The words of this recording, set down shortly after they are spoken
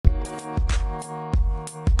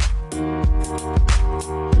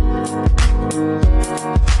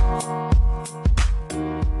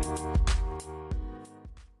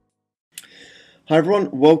Hi everyone,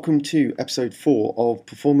 welcome to episode 4 of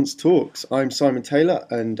Performance Talks. I'm Simon Taylor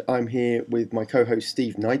and I'm here with my co-host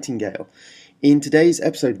Steve Nightingale. In today's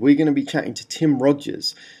episode, we're going to be chatting to Tim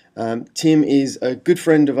Rogers. Tim is a good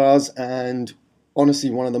friend of ours and honestly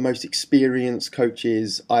one of the most experienced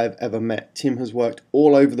coaches I've ever met. Tim has worked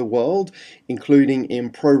all over the world, including in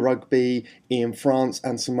pro rugby, in France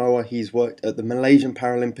and Samoa. He's worked at the Malaysian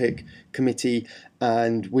Paralympic Committee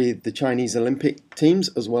and with the Chinese Olympic teams,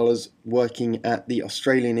 as well as working at the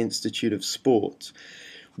Australian Institute of Sport.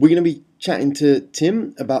 We're going to be chatting to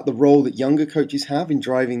Tim about the role that younger coaches have in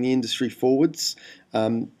driving the industry forwards,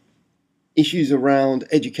 issues around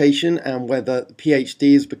education and whether the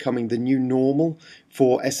PhD is becoming the new normal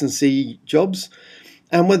for S&C jobs,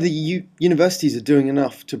 and whether universities are doing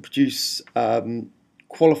enough to produce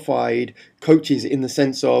qualified coaches in the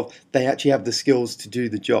sense of they actually have the skills to do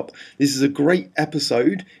the job. This is a great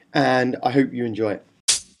episode and I hope you enjoy it.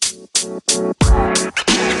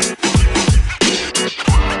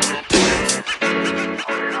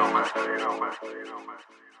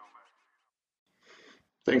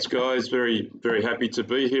 Thanks, guys. Very, very happy to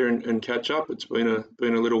be here and catch up. It's been a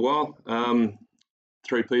little while.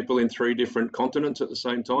 Three people in three different continents at the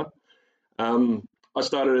same time. I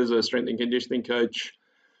started as a strength and conditioning coach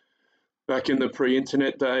back in the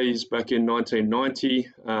pre-internet days, back in 1990.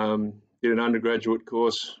 Did an undergraduate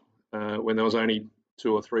course when there was only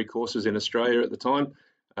 2 or 3 courses in Australia at the time.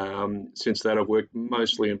 Since that, I've worked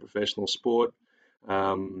mostly in professional sport,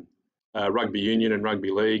 rugby union and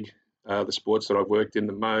rugby league. The sports that I've worked in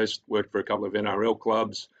the most, worked for a couple of NRL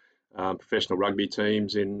clubs, professional rugby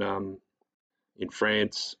teams in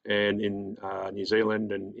France and in New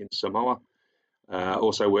Zealand and in Samoa.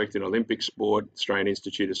 Also worked in Olympic sport, Australian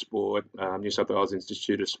Institute of Sport, New South Wales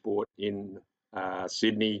Institute of Sport in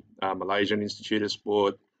Sydney, Malaysian Institute of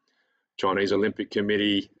Sport, Chinese Olympic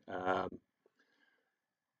Committee.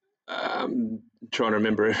 Trying to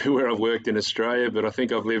remember where I've worked in Australia, but I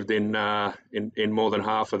think I've lived in more than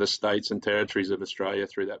half of the states and territories of Australia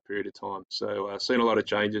through that period of time. So seen a lot of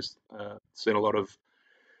changes, seen a lot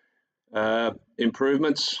of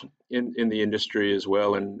improvements in the industry as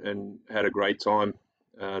well, and had a great time.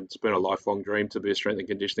 It's been a lifelong dream to be a strength and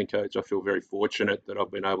conditioning coach. I feel very fortunate that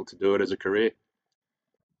I've been able to do it as a career.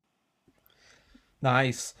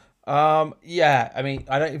 Nice. Yeah, I mean,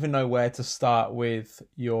 I don't even know where to start with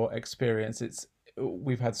your experience.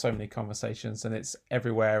 We've had so many conversations and it's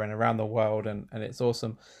everywhere and around the world and it's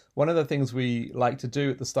awesome. One of the things we like to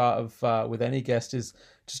do at the start of with any guest is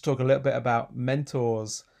just talk a little bit about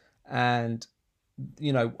mentors. And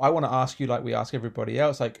I want to ask you, like we ask everybody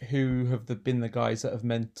else, like who have been the guys that have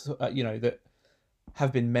that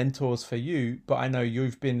have been mentors for you, but I know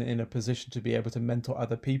you've been in a position to be able to mentor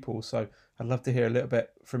other people. So I'd love to hear a little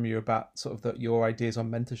bit from you about sort of your ideas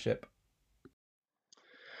on mentorship.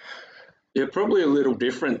 Yeah, probably a little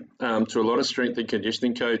different to a lot of strength and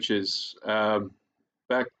conditioning coaches.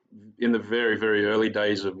 Back in the very, very early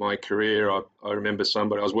days of my career, I remember I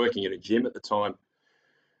was working at a gym at the time,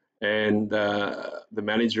 and the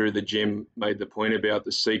manager of the gym made the point about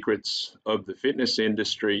the secrets of the fitness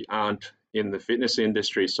industry aren't in the fitness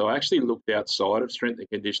industry. So I actually looked outside of strength and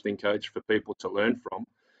conditioning coach for people to learn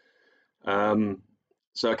from.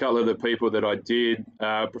 So a couple of the people that I did,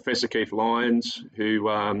 Professor Keith Lyons, who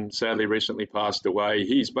sadly recently passed away.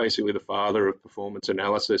 He's basically the father of performance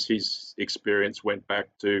analysis. His experience went back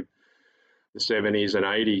to the 70s and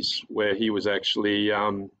 80s, where he was actually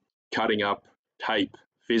cutting up tape,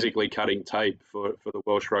 physically cutting tape for the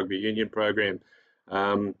Welsh Rugby Union program.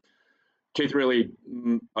 Keith really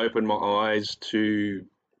opened my eyes to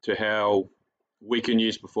how we can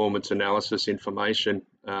use performance analysis information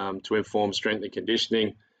to inform strength and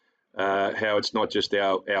conditioning, how it's not just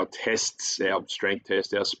our tests, our strength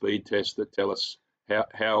test, our speed test that tell us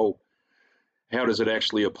how does it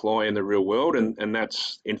actually apply in the real world, and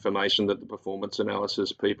that's information that the performance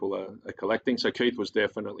analysis people are collecting. So Keith was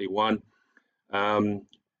definitely one.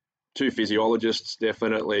 2 physiologists,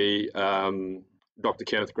 definitely. Dr.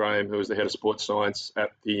 Kenneth Graham, who was the head of sports science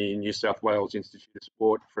at the New South Wales Institute of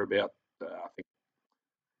Sport for about, I think,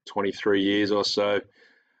 23 years or so.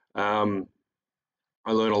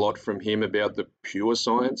 I learned a lot from him about the pure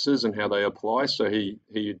sciences and how they apply. So he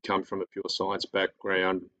had come from a pure science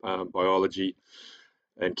background, biology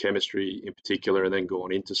and chemistry in particular, and then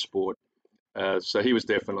gone into sport. So he was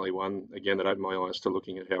definitely one, again, that opened my eyes to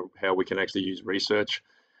looking at how we can actually use research.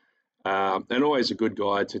 And always a good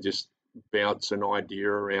guy to just bounce an idea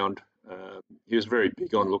around. He was very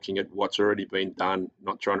big on looking at what's already been done,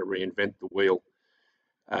 not trying to reinvent the wheel.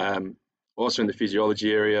 Also in the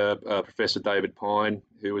physiology area, Professor David Pine,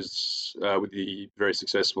 who was with the very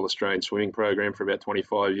successful Australian swimming program for about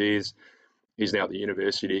 25 years. He's now at the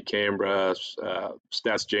University of Canberra,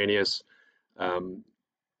 stats genius. Um,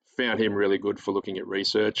 Found him really good for looking at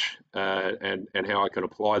research and how I can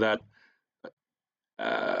apply that.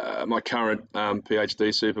 My current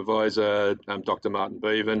PhD supervisor, Dr. Martin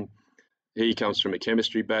Bevan, he comes from a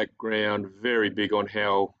chemistry background, very big on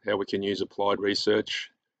how we can use applied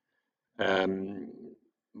research. My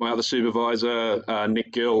other supervisor,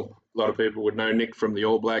 Nick Gill, a lot of people would know Nick from the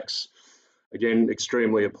All Blacks. Again,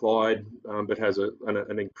 extremely applied, but has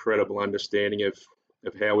an incredible understanding of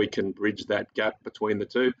how we can bridge that gap between the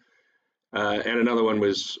two. And another one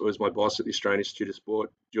was my boss at the Australian Institute of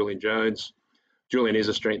Sport, Julian Jones. Julian is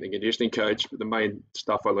a strength and conditioning coach, but the main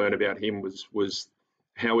stuff I learned about him was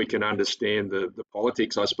how we can understand the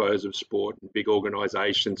politics, I suppose, of sport and big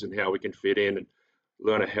organisations and how we can fit in, and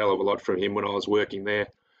learn a hell of a lot from him when I was working there.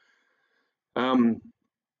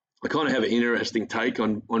 I kind of have an interesting take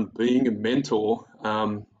on being a mentor,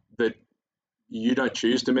 that you don't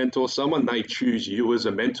choose to mentor someone, they choose you as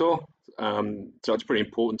a mentor. So it's pretty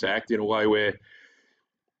important to act in a way where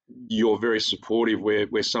you're very supportive,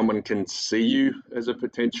 where someone can see you as a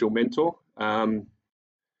potential mentor.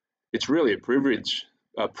 It's really a privilege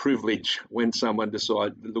when someone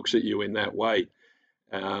looks at you in that way.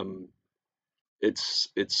 It's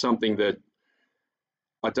something that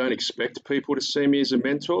I don't expect people to see me as a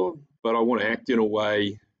mentor, but I want to act in a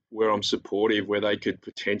way where I'm supportive, where they could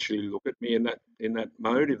potentially look at me in that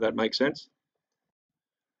mode, if that makes sense.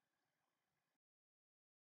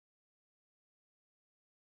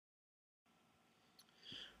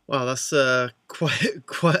 Wow, that's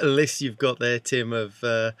quite a list you've got there, Tim, of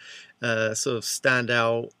sort of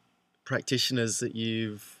standout practitioners that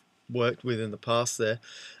you've worked with in the past there.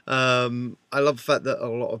 I love the fact that a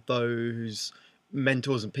lot of those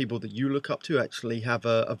mentors and people that you look up to actually have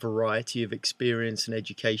a variety of experience and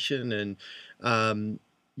education, and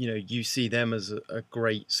you see them as a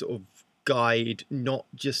great sort of guide, not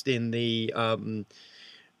just in the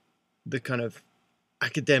kind of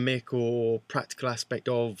academic or practical aspect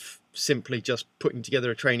of simply just putting together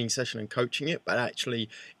a training session and coaching it, but actually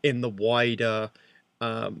in the wider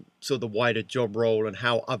sort of the wider job role and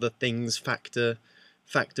how other things factor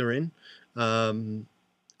in.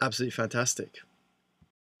 Absolutely fantastic.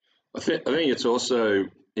 I think it's also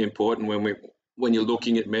important when you're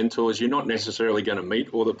looking at mentors, you're not necessarily going to meet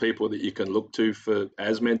all the people that you can look to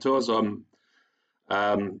as mentors. I'm,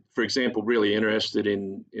 for example, really interested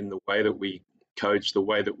in the way that we coach, the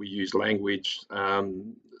way that we use language.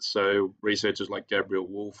 So researchers like Gabriel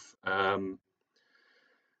Wolf, Nick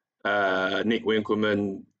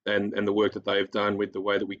Winkelman, and the work that they've done with the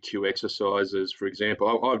way that we cue exercises, for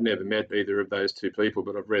example. I've never met either of those two people,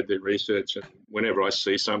 but I've read their research, and whenever I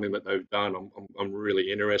see something that they've done, I'm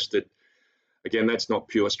really interested. Again, that's not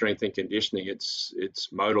pure strength and conditioning; it's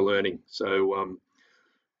motor learning. So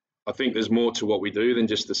I think there's more to what we do than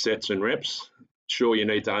just the sets and reps. Sure, you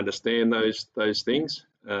need to understand those things,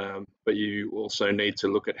 but you also need to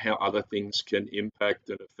look at how other things can impact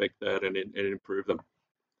and affect that and improve them.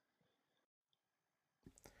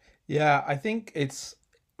 Yeah, I think it's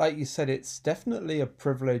like you said, it's definitely a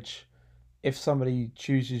privilege if somebody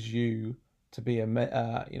chooses you to be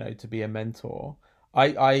to be a mentor.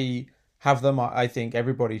 I have them. I think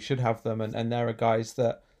everybody should have them, and there are guys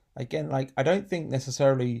that, again, like, I don't think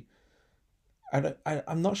necessarily.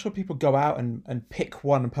 I'm not sure people go out and pick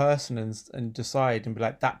one person and decide and be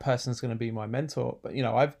like, that person's going to be my mentor. But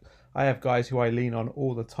I have guys who I lean on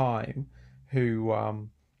all the time, who are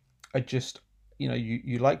just,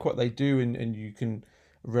 you like what they do, and you can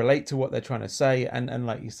relate to what they're trying to say, and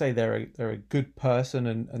like you say, they're a good person,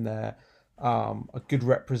 and they're a good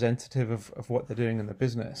representative of what they're doing in the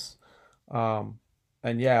business. And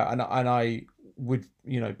yeah, and I would,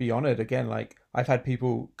 be honored, again, like, I've had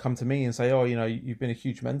people come to me and say, oh, you've been a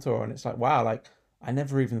huge mentor, and it's like, wow, like, I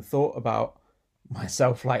never even thought about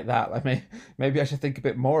myself like that. Like, maybe I should think a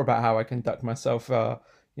bit more about how I conduct myself,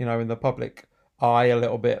 in the public eye a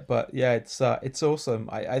little bit. But yeah, it's awesome.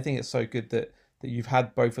 I think it's so good that you've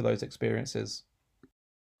had both of those experiences.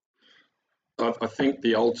 I think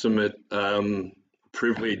the ultimate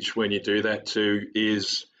privilege when you do that too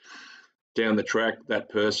is, down the track, that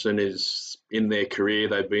person is in their career,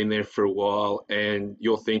 they've been there for a while, and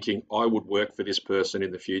you're thinking, I would work for this person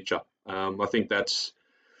in the future. I think that's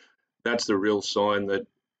the real sign that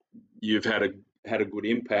you've had a good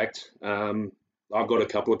impact. I've got a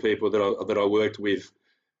couple of people that I worked with.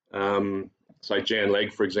 So Jan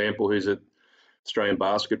Legg, for example, who's at Australian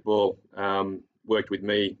Basketball, worked with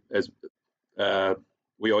me as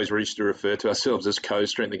we always used to refer to ourselves as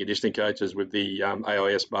co-strength and conditioning coaches with the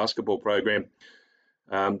AIS basketball program.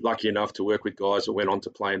 Lucky enough to work with guys that went on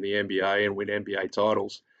to play in the NBA and win NBA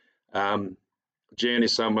titles. Jan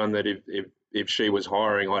is someone that if she was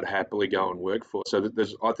hiring, I'd happily go and work for. So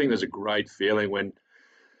I think there's a great feeling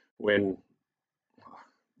when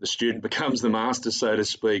the student becomes the master, so to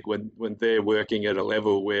speak, when they're working at a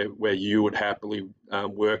level where you would happily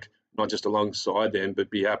work, not just alongside them,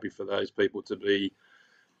 but be happy for those people to be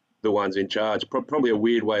the ones in charge. Probably a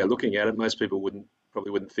weird way of looking at it. Most people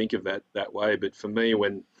probably wouldn't think of that way. But for me,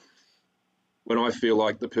 when I feel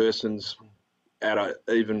like the person's at an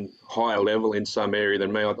even higher level in some area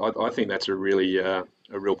than me, I think that's a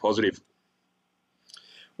real positive.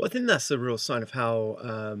 Well, I think that's a real sign of how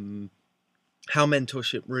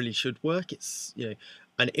mentorship really should work. It's,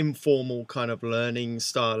 an informal kind of learning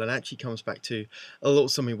style, and actually comes back to a little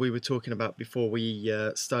something we were talking about before we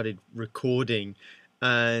started recording.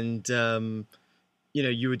 And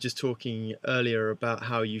you were just talking earlier about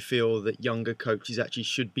how you feel that younger coaches actually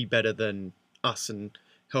should be better than us and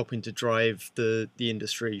helping to drive the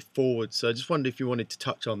industry forward. So I just wondered if you wanted to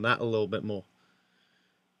touch on that a little bit more.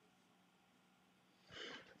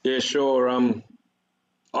 Yeah, sure.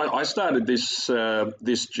 I started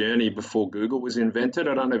this journey before Google was invented.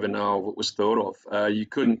 I don't even know what was thought of. You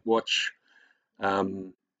couldn't watch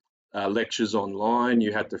lectures online.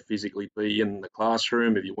 You had to physically be in the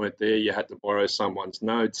classroom. If you weren't there, you had to borrow someone's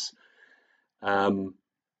notes.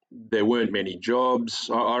 There weren't many jobs.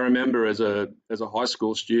 I remember as a high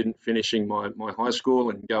school student finishing my high school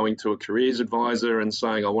and going to a careers advisor and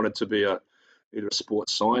saying I wanted to be either a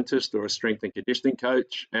sports scientist or a strength and conditioning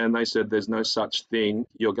coach, and they said there's no such thing.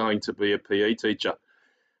 You're going to be a PE teacher.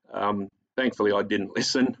 Thankfully, I didn't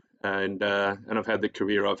listen, and I've had the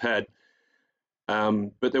career I've had.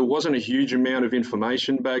 But there wasn't a huge amount of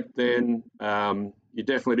information back then. You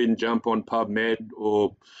definitely didn't jump on PubMed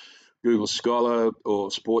or Google Scholar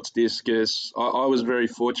or Sports Discus. I was very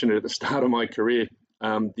fortunate at the start of my career.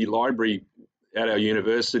 The library at our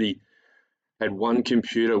university had one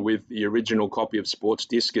computer with the original copy of Sports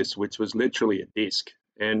Discus, which was literally a disc.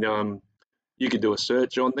 And you could do a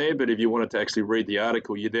search on there, but if you wanted to actually read the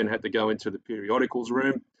article, you then had to go into the periodicals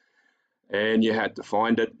room and you had to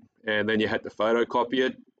find it, and then you had to photocopy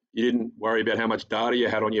it. You didn't worry about how much data you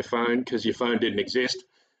had on your phone because your phone didn't exist.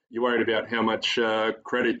 You worried about how much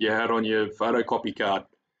credit you had on your photocopy card.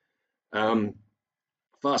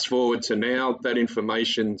 Fast forward to now, that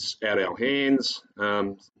information's out our hands.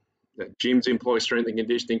 Gyms employ strength and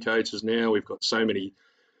conditioning coaches now. We've got so many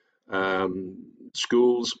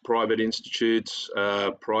schools, private institutes,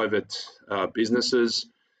 private businesses.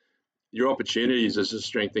 Your opportunities as a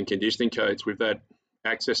strength and conditioning coach with that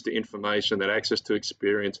access to information, that access to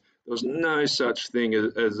experience. There was no such thing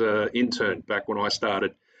as an intern back when I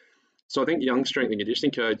started. So I think young strength and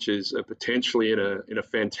conditioning coaches are potentially in a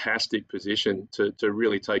fantastic position to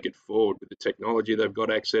really take it forward with the technology they've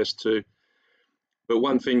got access to. But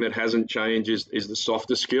one thing that hasn't changed is the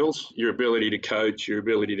softer skills, your ability to coach, your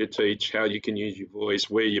ability to teach, how you can use your voice,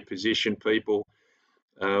 where you position people,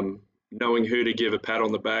 knowing who to give a pat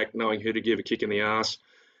on the back, knowing who to give a kick in the ass.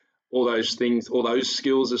 All those things, all those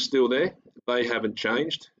skills are still there. They haven't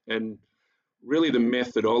changed. And really the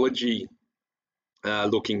methodology,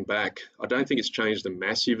 looking back, I don't think it's changed a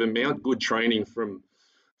massive amount. Good training from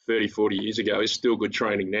 30, 40 years ago is still good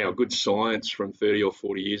training now. Good science from 30 or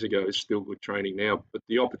 40 years ago is still good training now. But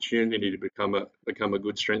the opportunity to become a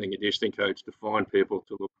good strength and conditioning coach, to find people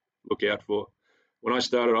to look out for. When I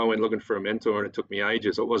started, I went looking for a mentor, and it took me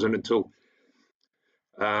ages. It wasn't until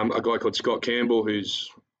a guy called Scott Campbell, who's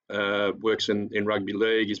works in rugby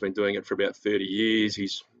league. He's been doing it for about 30 years.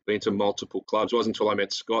 He's been to multiple clubs. It wasn't until I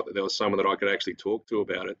met Scott that there was someone that I could actually talk to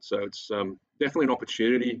about it. So it's definitely an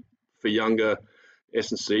opportunity for younger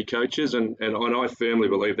S&C coaches, and I firmly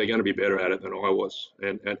believe they're going to be better at it than I was,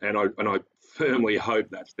 and I firmly hope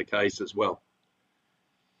that's the case as well.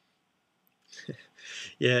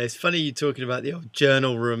 Yeah, it's funny you talking about the old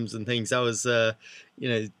journal rooms and things. That was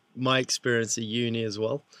my experience at uni as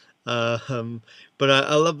well. But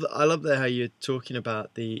I love that how you're talking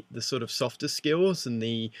about the sort of softer skills and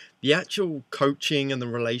the actual coaching and the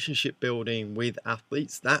relationship building with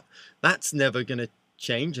athletes. That's never going to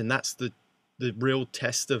change, and that's the real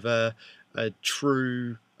test of a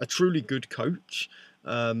truly good coach.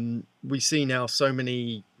 We see now so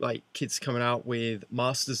many like kids coming out with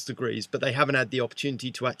master's degrees, but they haven't had the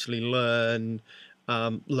opportunity to actually learn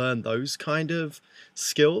those kind of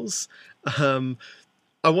skills.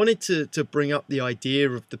 I wanted to bring up the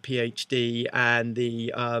idea of the PhD and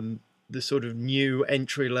the sort of new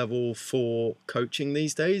entry level for coaching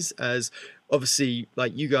these days, as obviously,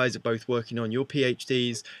 like, you guys are both working on your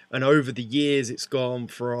PhDs, and over the years it's gone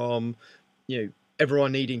from,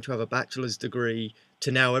 everyone needing to have a bachelor's degree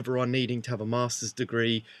to now everyone needing to have a master's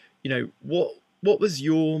degree. What was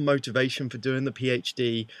your motivation for doing the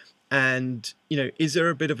PhD? And, is there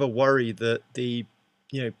a bit of a worry that the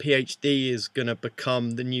PhD is going to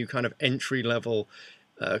become the new kind of entry level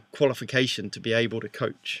qualification to be able to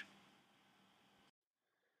coach?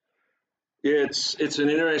 Yeah, it's an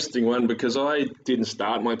interesting one because I didn't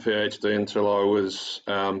start my PhD until I was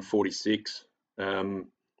 46, and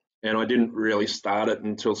I didn't really start it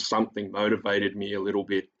until something motivated me a little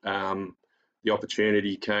bit. The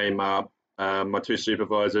opportunity came up. My two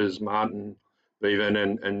supervisors, Martin Bevan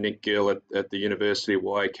and Nick Gill at the University of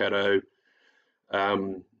Waikato,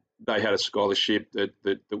 they had a scholarship that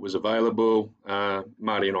was available.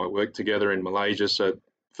 Marty and I worked together in Malaysia, so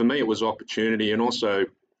for me it was opportunity, and also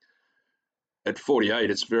at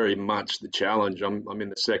 48, it's very much the challenge. I'm in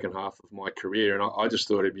the second half of my career, and I just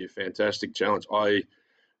thought it'd be a fantastic challenge. I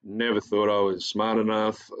never thought I was smart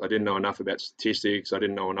enough. I didn't know enough about statistics. I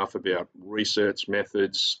didn't know enough about research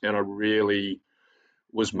methods, and I really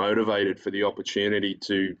was motivated for the opportunity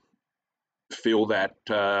to fill that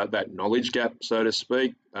knowledge gap, so to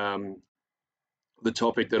speak. The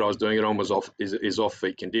topic that I was doing it on is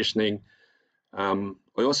off-feet conditioning. I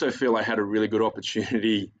also feel I had a really good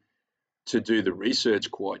opportunity to do the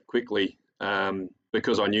research quite quickly,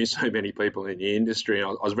 because I knew so many people in the industry, and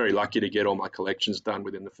I was very lucky to get all my collections done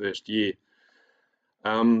within the first year.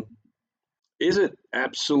 Is it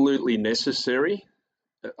absolutely necessary?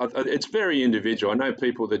 It's very individual. I know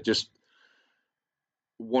people that just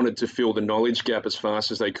wanted to fill the knowledge gap as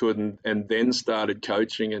fast as they could, and then started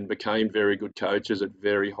coaching and became very good coaches at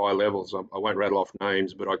very high levels. I won't rattle off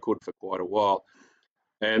names, but I could for quite a while.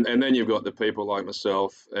 And then you've got the people like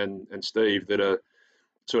myself and Steve that are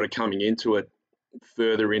sort of coming into it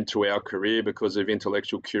further into our career because of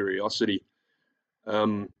intellectual curiosity.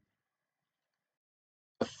 I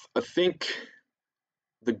think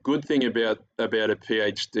the good thing about a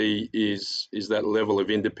PhD is that level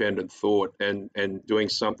of independent thought and doing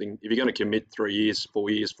something. If you're going to commit 3 years,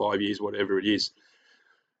 4 years, 5 years, whatever it is,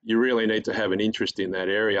 you really need to have an interest in that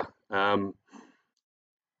area.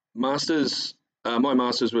 Masters. My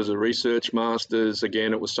master's was a research master's.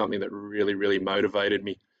 Again, it was something that really, really motivated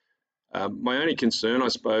me. My only concern, I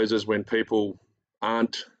suppose, is when people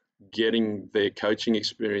aren't getting their coaching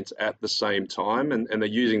experience at the same time, and they're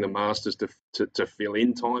using the masters to fill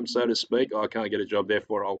in time, so to speak. I can't get a job,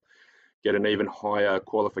 therefore I'll get an even higher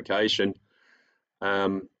qualification.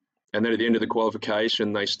 And then at the end of the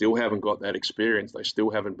qualification, they still haven't got that experience. They still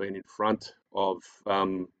haven't been in front of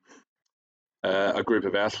a group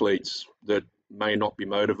of athletes that may not be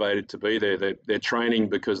motivated to be there. They're training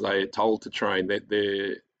because they're told to train.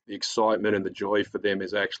 The excitement and the joy for them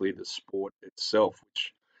is actually the sport itself,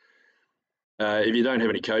 which if you don't have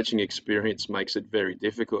any coaching experience makes it very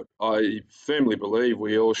difficult. I firmly believe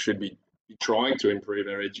we all should be trying to improve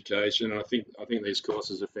our education, and I think these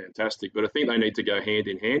courses are fantastic, but I think they need to go hand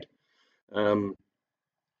in hand.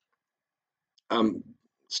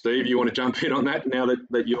 Steve, you want to jump in on that now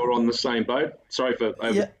that you're on the same boat? Sorry for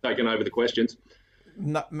taking over the questions.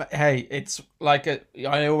 No, hey, it's like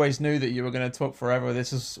I always knew that you were going to talk forever.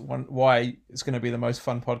 This is why it's going to be the most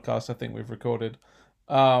fun podcast I think we've recorded.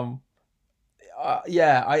 I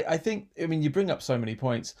think, I mean, you bring up so many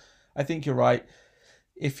points. I think you're right.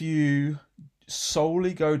 If you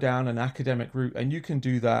solely go down an academic route, and you can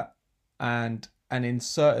do that, and in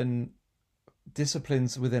certain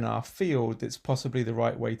disciplines within our field, it's possibly the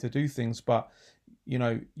right way to do things. But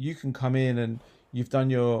you can come in and you've done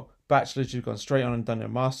your bachelor's, you've gone straight on and done your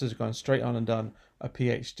master's, you've gone straight on and done a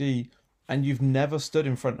PhD, and you've never stood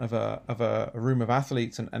in front of a room of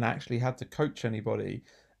athletes and actually had to coach anybody,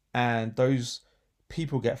 and those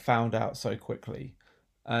people get found out so quickly.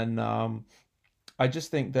 And I just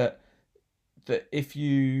think that if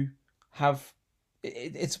you have,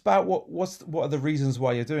 it's about what are the reasons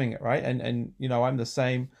why you're doing it, right? And I'm the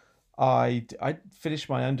same. I finished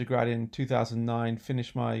my undergrad in 2009,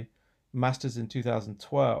 finished my master's in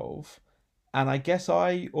 2012, and I guess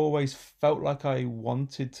I always felt like I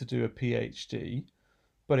wanted to do a PhD,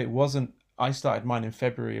 but it wasn't. I started mine in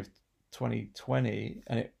February of 2020,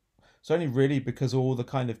 and it's only really because all the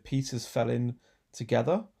kind of pieces fell in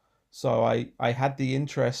together. So I had the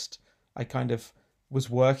interest. I kind of was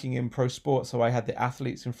working in pro sport, so I had the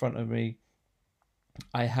athletes in front of me.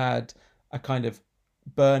 I had a kind of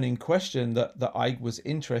burning question that I was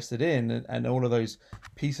interested in, and all of those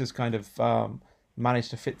pieces kind of managed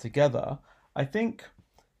to fit together. I think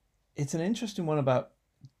it's an interesting one about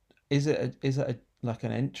is it like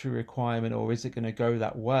an entry requirement, or is it going to go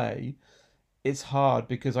that way? It's hard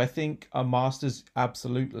because I think a master's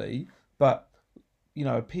absolutely, but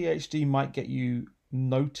a PhD might get you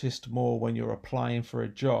noticed more when you're applying for a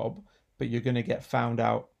job, but you're going to get found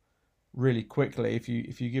out really quickly if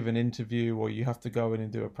you give an interview or you have to go in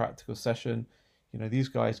and do a practical session. These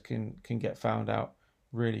guys can get found out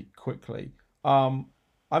really quickly. I'm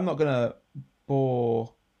not going to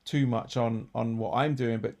bore too much on what I'm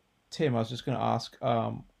doing, but Tim, I was just going to ask,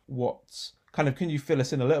 what's kind of, can you fill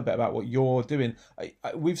us in a little bit about what you're doing?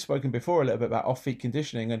 We've spoken before a little bit about off-feet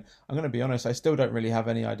conditioning, and I'm going to be honest, I still don't really have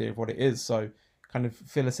any idea of what it is. So kind of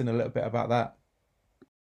fill us in a little bit about that.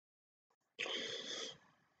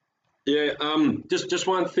 Yeah, just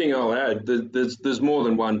one thing I'll add. There's more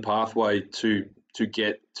than one pathway to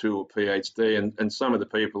get to a PhD, and some of the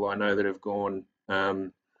people I know that have gone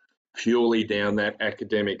purely down that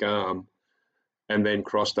academic arm and then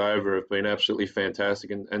crossed over have been absolutely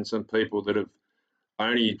fantastic. And some people that have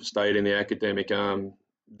only stayed in the academic arm,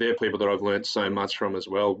 they're people that I've learned so much from as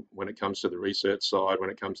well when it comes to the research side, when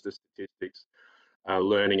it comes to statistics,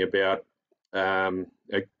 learning about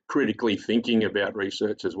critically thinking about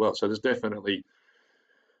research as well. So there's definitely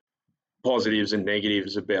positives and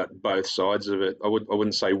negatives about both sides of it. I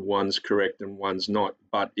wouldn't say one's correct and one's not,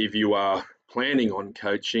 but if you are planning on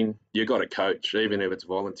coaching, you got to coach, even if it's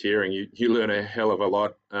volunteering. You learn a hell of a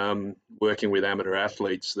lot working with amateur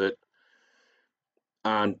athletes that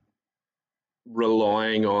aren't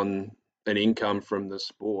relying on an income from the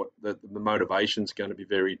sport. That the motivation's going to be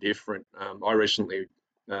very different. I recently,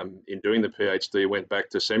 in doing the PhD, went back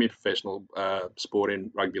to semi-professional sport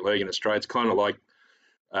in rugby league in Australia. It's kind of like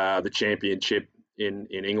the championship in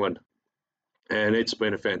England, and it's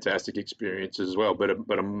been a fantastic experience as well, but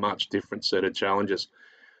a much different set of challenges.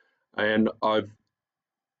 And I've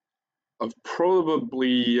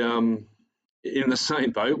probably in the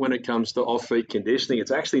same boat when it comes to off-feet conditioning.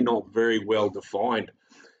 It's actually not very well defined.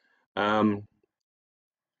 One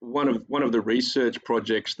of the research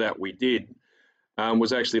projects that we did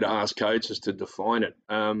was actually to ask coaches to define it.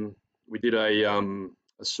 We did a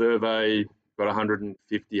survey, got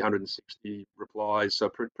 150, 160 replies, so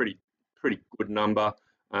pretty good number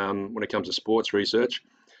when it comes to sports research.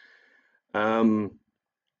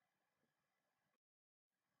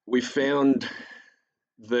 We found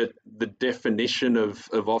that the definition of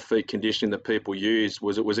off-feet conditioning that people used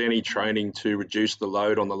was it was any training to reduce the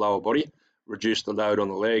load on the lower body, reduce the load on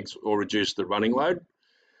the legs, or reduce the running load.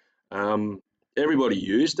 Everybody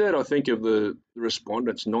used it. I think of the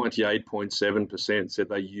respondents, 98.7% said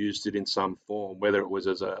they used it in some form, whether it was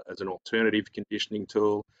as an alternative conditioning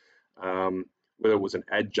tool, whether it was an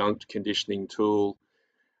adjunct conditioning tool,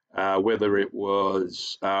 whether it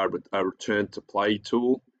was a return to play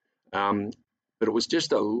tool. But it was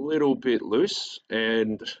just a little bit loose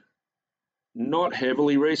and not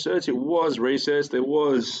heavily researched. It was researched. There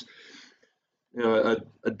was a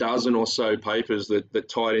dozen or so papers that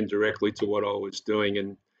tied in directly to what I was doing,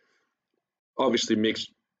 and obviously mixed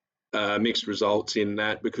results in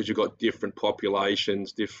that because you've got different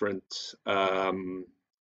populations, different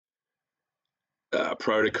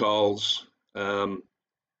protocols.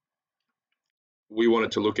 We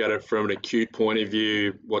wanted to look at it from an acute point of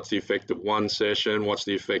view. What's the effect of one session? What's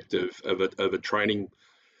the effect of a training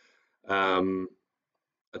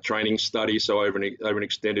study? So over an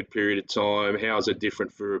extended period of time, how is it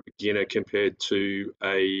different for a beginner compared to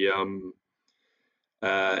an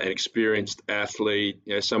experienced athlete?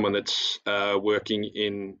 Someone that's working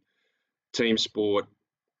in team sport.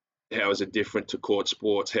 How is it different to court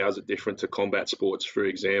sports? How is it different to combat sports, for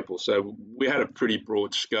example? So we had a pretty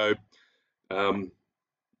broad scope. The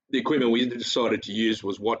equipment we decided to use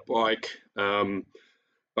was Wattbike,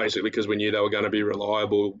 basically because we knew they were going to be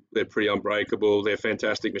reliable. They're pretty unbreakable. They're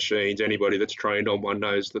fantastic machines. Anybody that's trained on one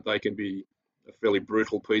knows that they can be a fairly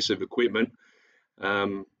brutal piece of equipment.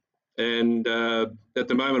 And at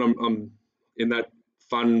the moment, I'm in that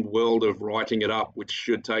fun world of writing it up, which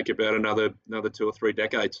should take about another 2 or 3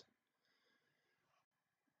 decades.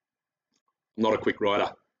 I'm not a quick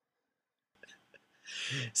writer.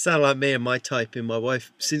 Sound like me and my typing. My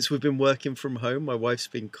wife, since we've been working from home, my wife's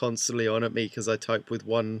been constantly on at me because I type with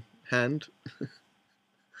one hand.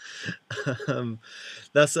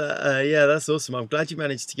 That's awesome. I'm glad you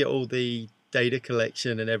managed to get all the data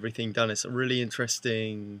collection and everything done. It's a really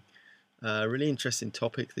interesting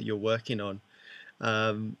topic that you're working on.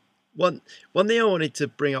 One thing I wanted to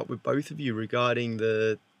bring up with both of you regarding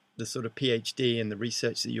the sort of PhD and the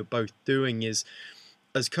research that you're both doing is,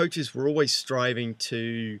 as coaches, we're always striving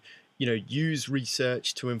to, use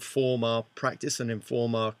research to inform our practice and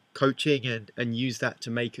inform our coaching and use that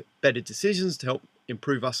to make better decisions to help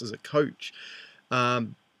improve us as a coach.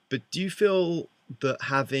 But do you feel that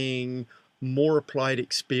having more applied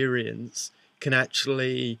experience can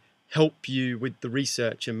actually help you with the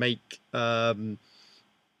research and make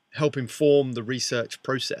help inform the research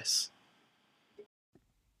process?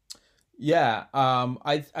 Yeah,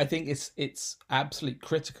 I think it's absolutely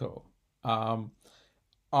critical.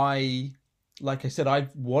 I like I said,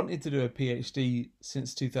 I've wanted to do a PhD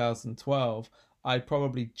since 2012. I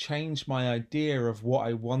probably changed my idea of what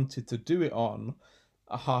I wanted to do it on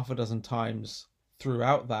a half a dozen times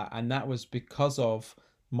throughout that, and that was because of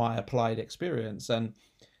my applied experience. And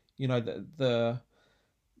the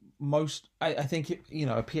most I think a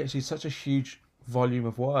PhD is such a huge volume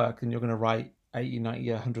of work, and you're going to write 80,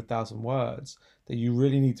 90, 100,000 words, that you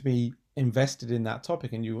really need to be invested in that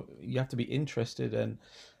topic, and you have to be interested. And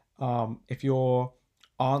if you're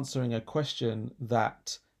answering a question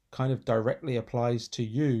that kind of directly applies to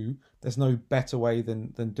you, there's no better way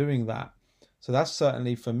than doing that. So that's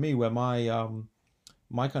certainly for me where my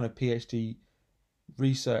kind of PhD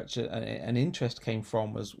research and interest came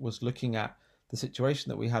from, was looking at the situation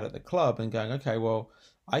that we had at the club and going, okay, well,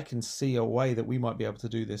 I can see a way that we might be able to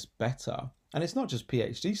do this better. And it's not just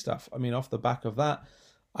PhD stuff. I mean, off the back of that,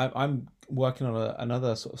 I'm working on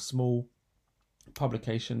another sort of small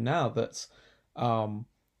publication now that's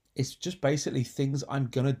it's just basically things I'm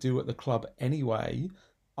gonna do at the club anyway.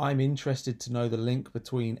 I'm interested to know the link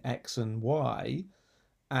between X and Y,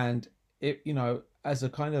 and it as a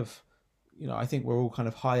kind of I think we're all kind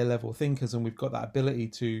of higher level thinkers, and we've got that ability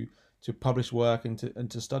to publish work and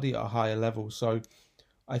to study at a higher level. So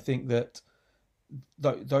I think that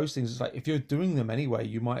those things, it's like if you're doing them anyway,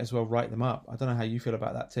 you might as well write them up. I don't know how you feel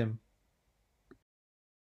about that, Tim.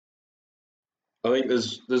 I think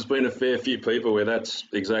there's been a fair few people where that's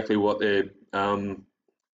exactly what their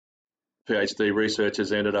PhD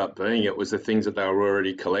researchers ended up being. It was the things that they were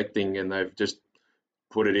already collecting, and they've just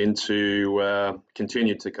put it into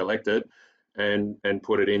continued to collect it and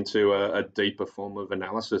put it into a deeper form of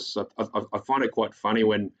analysis. I find it quite funny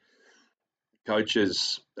when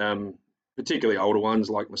coaches, particularly older ones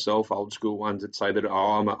like myself, old school ones, that say that,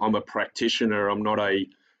 oh, I'm a practitioner, I'm not a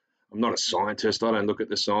scientist, I don't look at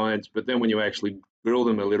the science. But then when you actually grill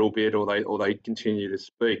them a little bit, or they continue to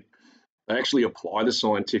speak, they actually apply the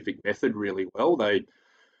scientific method really well. They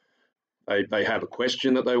have a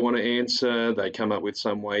question that they want to answer, they come up with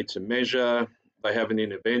some way to measure, they have an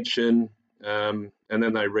intervention, and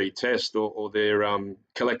then they retest, or they're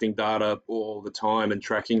collecting data all the time and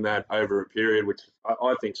tracking that over a period, which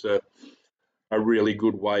I think is a really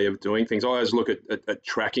good way of doing things. I always look at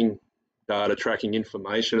tracking data, tracking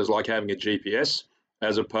information as like having a GPS,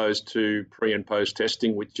 as opposed to pre and post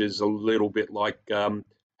testing, which is a little bit like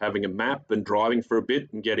having a map and driving for a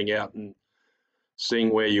bit and getting out and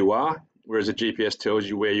seeing where you are, whereas a GPS tells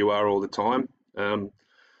you where you are all the time.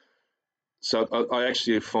 So I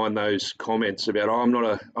actually find those comments about,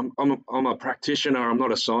 oh, I'm a practitioner, I'm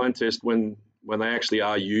not a scientist, when they actually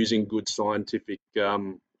are using good scientific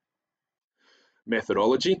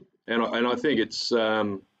methodology. And I think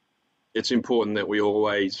it's important that we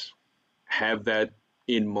always have that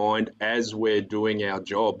in mind as we're doing our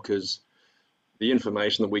job, because the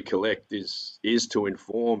information that we collect is to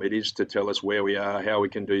inform, it is to tell us where we are, how we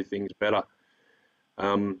can do things better.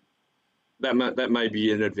 That may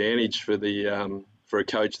be an advantage for a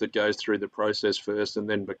coach that goes through the process first and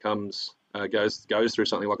then goes through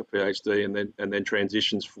something like a PhD and then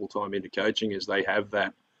transitions full time into coaching, as they have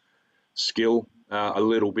that skill a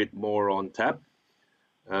little bit more on tap.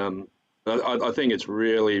 I think it's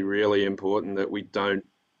really, really important that we don't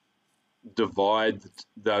divide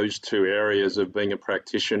those two areas of being a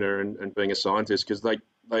practitioner and being a scientist, because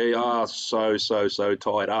they are so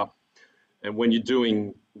tied up. And when you're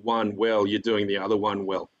doing one well, you're doing the other one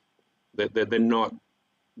well. They're not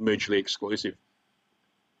mutually exclusive.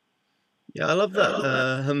 Yeah, I love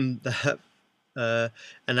that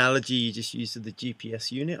analogy you just used of the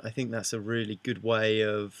GPS unit. I think that's a really good way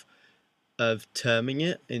of terming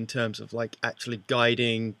it, in terms of like actually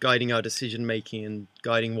guiding our decision making and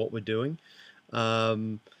guiding what we're doing.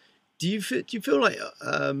 Do you feel like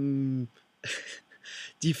do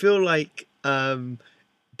you feel like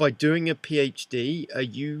by doing a PhD, are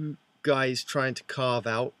you guys trying to carve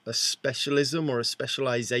out a specialism or a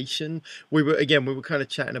specialization? We were kind of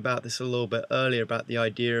chatting about this a little bit earlier, about the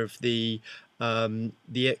idea of the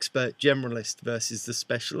expert generalist versus the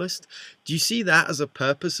specialist. Do you see that as a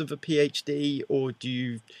purpose of a PhD, or do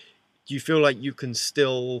you feel like you can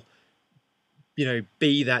still,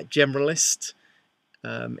 be that generalist,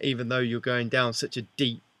 even though you're going down such a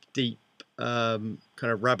deep kind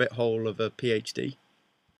of rabbit hole of a PhD?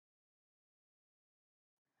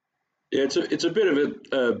 Yeah, it's a bit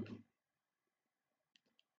of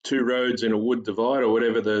two roads in a wood divide, or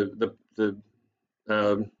whatever the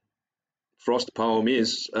Frost poem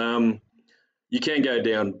is. You can go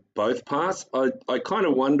down both paths. I kind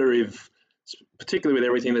of wonder if, particularly with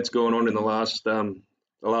everything that's gone on in the last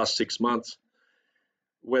 6 months,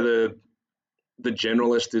 whether the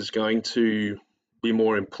generalist is going to be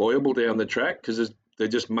more employable down the track, because there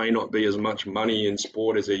just may not be as much money in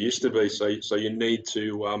sport as there used to be. So you need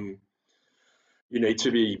to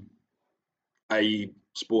be a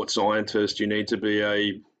sports scientist. You need to be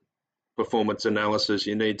a performance analysis.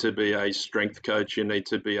 You need to be a strength coach. You need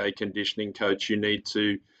to be a conditioning coach. You need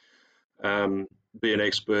to be an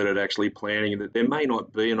expert at actually planning. That there may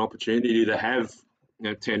not be an opportunity to have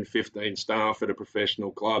 10, 15 staff at a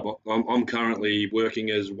professional club. I'm currently working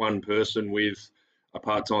as one person with a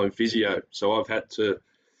part-time physio. So I've had to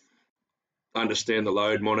understand the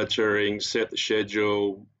load monitoring, set the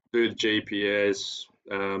schedule, do the GPS,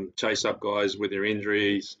 chase up guys with their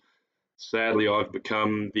injuries. Sadly, I've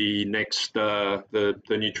become the next the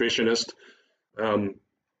nutritionist. I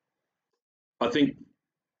think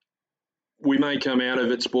we may come out of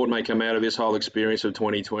it, sport may come out of this whole experience of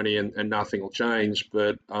 2020 and nothing will change.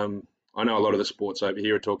 But I know a lot of the sports over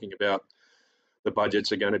here are talking about the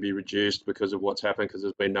budgets are going to be reduced because of what's happened, because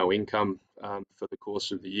there's been no income for the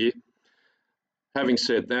course of the year. Having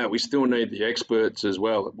said that, we still need the experts as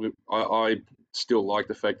well. I still like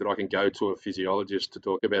the fact that I can go to a physiologist to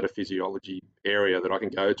talk about a physiology area, that I can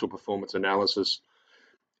go to a performance analysis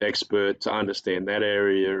expert to understand that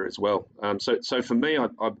area as well. So for me,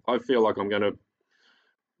 I feel like I'm going to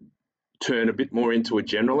turn a bit more into a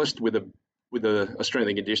generalist with a strength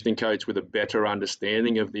and conditioning coach with a better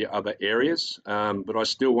understanding of the other areas. But I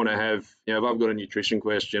still want to have, if I've got a nutrition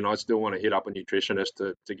question, I still want to hit up a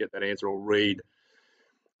nutritionist to get that answer, or read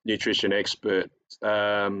nutrition expert.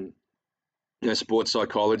 Sports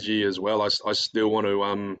psychology as well. I still want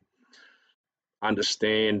to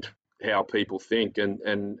understand how people think, and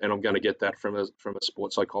I'm going to get that from a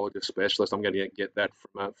sports psychologist specialist. I'm going to get that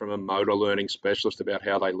from a motor learning specialist about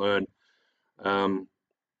how they learn.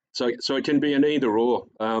 So it can be an either or.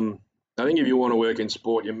 I think if you want to work in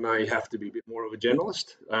sport, you may have to be a bit more of a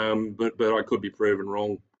generalist, but I could be proven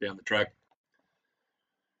wrong down the track.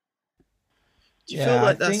 Do you feel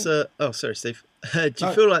like that's a? Oh, sorry, Steve. Do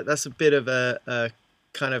you feel like that's a bit of a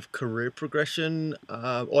kind of career progression,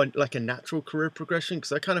 or like a natural career progression?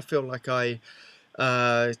 Because I kind of feel like I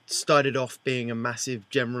started off being a massive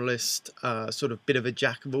generalist, sort of bit of a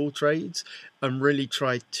jack of all trades, and really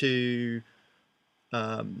tried to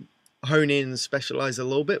hone in and specialize a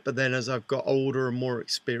little bit. But then as I've got older and more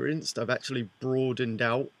experienced, I've actually broadened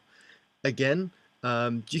out again.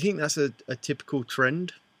 Do you think that's a typical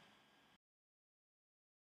trend?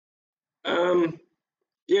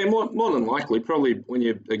 Yeah, more than likely. Probably when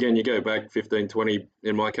you go back 15, 20,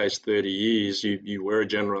 in my case 30 years, you were a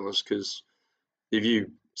generalist, because if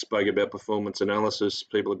you spoke about performance analysis,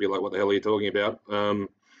 people would be like, what the hell are you talking about?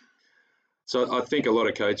 So I think a lot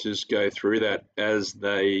of coaches go through that as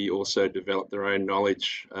they also develop their own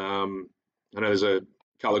knowledge. I know there's a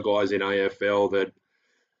couple of guys in AFL that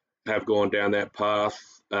have gone down that path.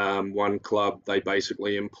 One club, they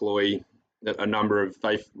basically employ a number of,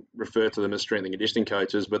 they refer to them as strength and conditioning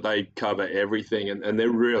coaches, but they cover everything, and they're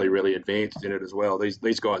really, really advanced in it as well.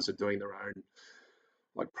 These guys are doing their own,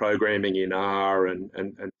 like, programming in R and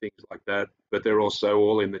things like that, but they're also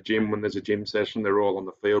all in the gym when there's a gym session. They're all on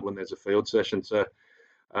the field when there's a field session. So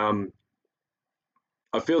I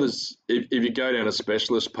feel if you go down a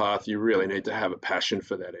specialist path, you really need to have a passion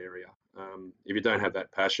for that area. If you don't have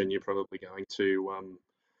that passion, you're probably going to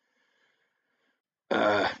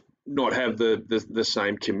not have the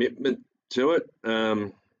same commitment to it.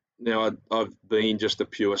 Now, I've been just a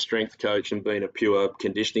pure strength coach and been a pure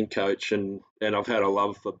conditioning coach, and I've had a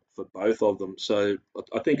love for both of them. So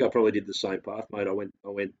I think I probably did the same path, mate. I went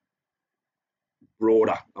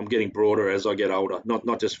broader. I'm getting broader as I get older,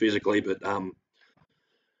 not just physically, but from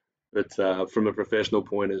a professional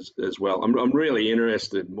point as well. I'm really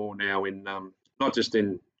interested more now in not just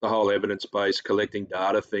in the whole evidence-based collecting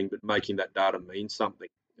data thing, but making that data mean something.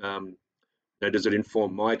 Does it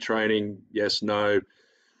inform my training? Yes, no.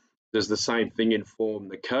 Does the same thing inform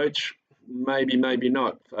the coach? Maybe, maybe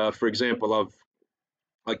not. For example,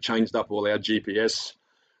 I've changed up all our GPS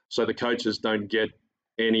so the coaches don't get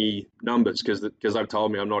any numbers, because they've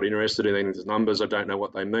told me I'm not interested in any of these numbers. I don't know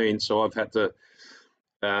what they mean. So I've had to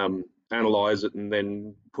analyze it and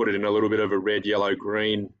then put it in a little bit of a red, yellow,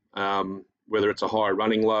 green, whether it's a high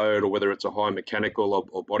running load or whether it's a high mechanical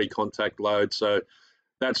or body contact load. So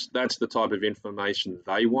that's the type of information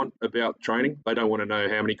they want about training. They don't want to know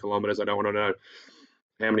how many kilometers. They don't want to know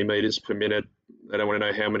how many meters per minute. They don't want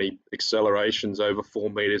to know how many accelerations over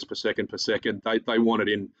 4 meters per second per second. They want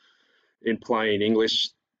it in plain English,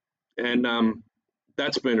 and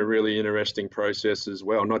that's been a really interesting process as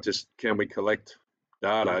well. Not just can we collect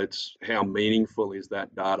data, it's how meaningful is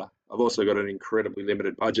that data. I've also got an incredibly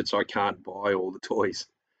limited budget, so I can't buy all the toys.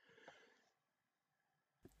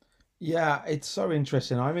 Yeah, it's so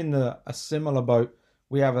interesting. I'm in a similar boat.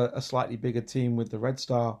 We have a slightly bigger team with the Red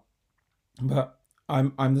Star, but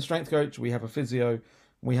I'm the strength coach. We have a physio,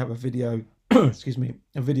 we have a video, excuse me,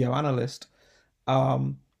 a video analyst,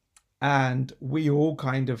 um, and we all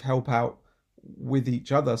kind of help out with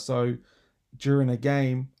each other. So during a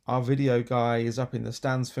game, our video guy is up in the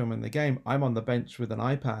stands filming the game. I'm on the bench with an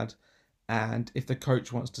iPad, and if the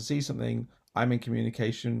coach wants to see something, I'm in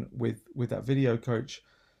communication with that video coach.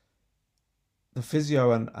 The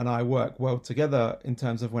physio and I work well together in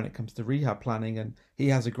terms of when it comes to rehab planning, and he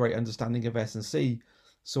has a great understanding of S&C.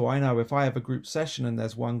 So I know if I have a group session and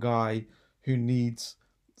there's one guy who needs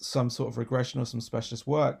some sort of regression or some specialist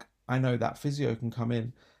work, I know that physio can come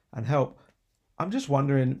in and help. I'm just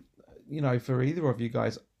wondering, for either of you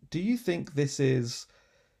guys, do you think this is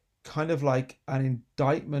kind of like an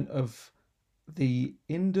indictment of the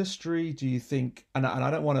industry? Do you think, and I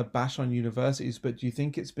don't want to bash on universities, but do you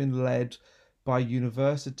think it's been led by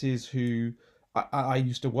universities who, I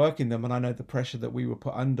used to work in them, and I know the pressure that we were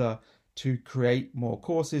put under to create more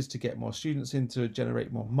courses, to get more students in, to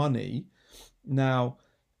generate more money? Now,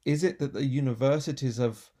 is it that the universities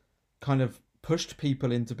have kind of pushed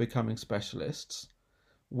people into becoming specialists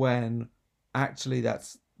when actually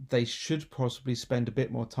they should possibly spend a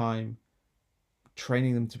bit more time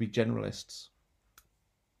training them to be generalists?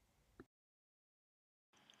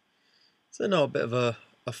 So not a bit of a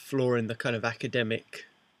flaw in the kind of academic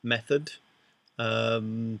method.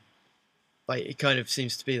 Like it kind of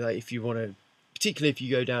seems to be like if you want to, particularly if you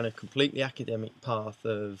go down a completely academic path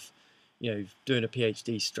of, doing a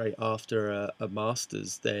PhD straight after a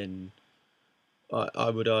master's, then I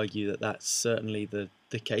would argue that that's certainly the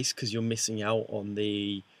case, because you're missing out on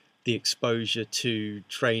the exposure to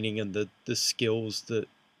training and the skills that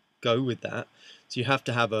go with that. So you have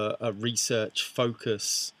to have a research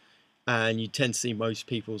focus, and you tend to see most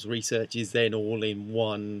people's research is then all in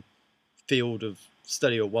one field of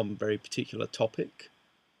study or one very particular topic.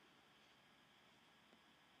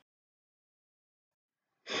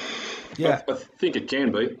 Yeah, I think it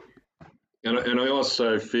can be, and I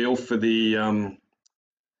also feel for the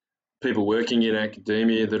people working in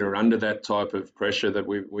academia that are under that type of pressure that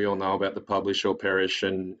we all know about, the publish or perish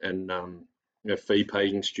and fee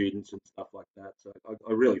paying students and stuff like that. So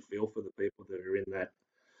I really feel for the people that are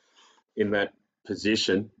in that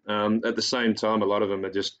position. At the same time, a lot of them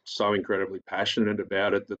are just so incredibly passionate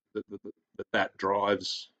about it that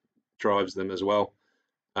drives them as well.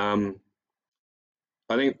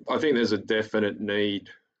 I think there's a definite need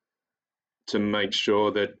to make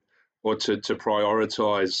sure that, or to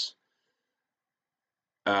prioritise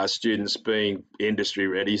students being industry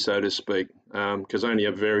ready, so to speak, because only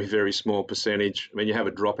a very, very small percentage, I mean, you have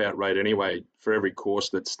a dropout rate anyway for every course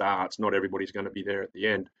that starts. Not everybody's going to be there at the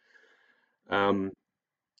end. And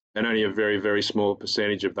only a very, very small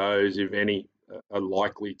percentage of those, if any, are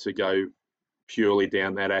likely to go purely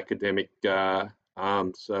down that academic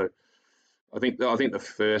arm. So I think the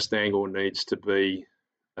first angle needs to be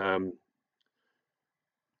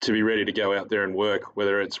ready to go out there and work,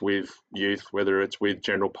 whether it's with youth, whether it's with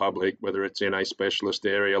general public, whether it's in a specialist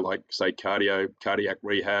area like, say, cardiac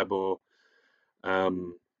rehab, or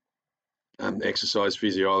exercise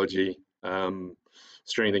physiology,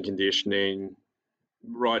 strength and conditioning,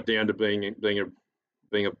 right down to being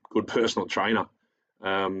a good personal trainer.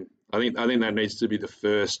 I think that needs to be the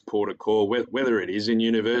first port of call. Whether it is in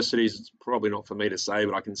universities, it's probably not for me to say,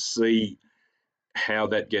 but I can see how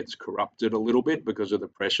that gets corrupted a little bit because of the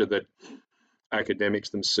pressure that academics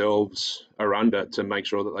themselves are under to make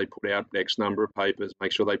sure that they put out X number of papers,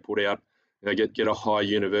 make sure they put out, get a high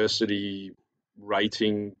university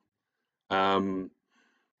rating, to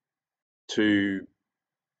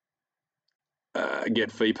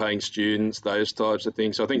get fee-paying students, those types of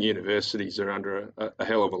things. So I think universities are under a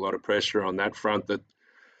hell of a lot of pressure on that front, that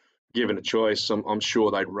given a choice, I'm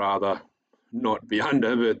sure they'd rather not be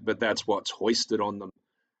under, but that's what's hoisted on them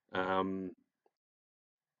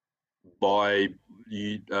by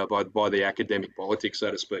the academic politics,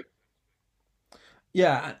 so to speak.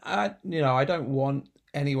 yeah. I don't want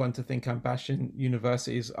anyone to think I'm bashing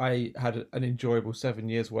universities. I had an enjoyable 7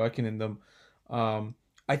 years working in them.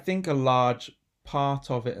 I think a large part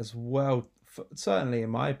of it as well certainly in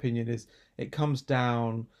my opinion, is it comes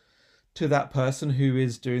down to that person who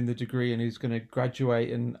is doing the degree and who's going to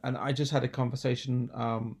graduate. And I just had a conversation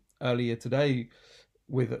earlier today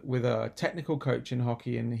with a technical coach in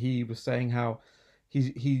hockey, and he was saying how he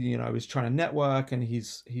is trying to network, and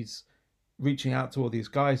he's reaching out to all these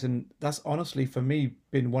guys, and that's honestly for me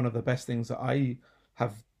been one of the best things that I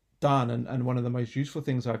have done, and one of the most useful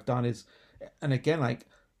things I've done is, and again, like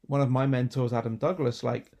one of my mentors, Adam Douglas,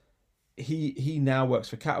 like he now works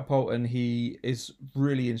for Catapult, and he is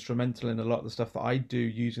really instrumental in a lot of the stuff that I do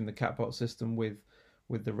using the Catapult system with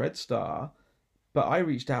the Red Star. But I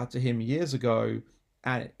reached out to him years ago,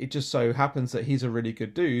 and it just so happens that he's a really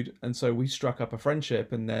good dude, and so we struck up a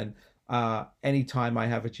friendship. And then anytime I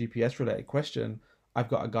have a GPS related question, I've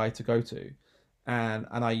got a guy to go to. And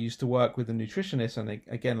I used to work with a nutritionist, and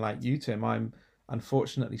again, like you, Tim, I'm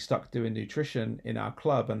unfortunately stuck doing nutrition in our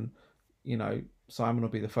club, and Simon will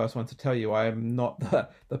be the first one to tell you I am not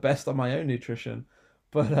the best on my own nutrition.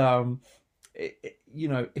 But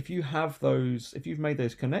if you have those, if you've made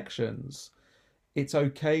those connections, it's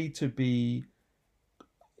okay to be,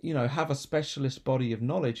 have a specialist body of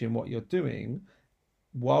knowledge in what you're doing,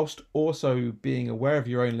 whilst also being aware of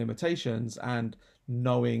your own limitations and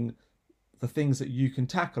knowing the things that you can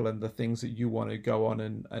tackle and the things that you want to go on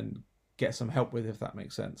and get some help with, if that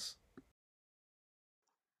makes sense.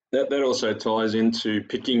 That also ties into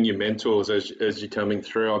picking your mentors as you're coming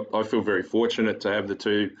through. I feel very fortunate to have the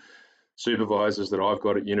two supervisors that I've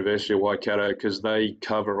got at University of Waikato, because they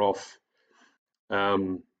cover off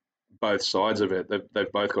both sides of it.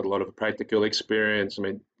 They've both got a lot of practical experience. I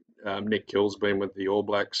mean, Nick Kill's been with the All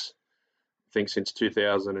Blacks, I think, since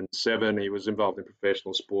 2007. He was involved in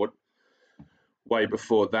professional sport way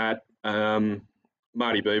before that.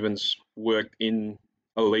 Marty Beavens worked in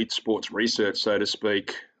elite sports research, so to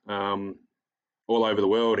speak, all over the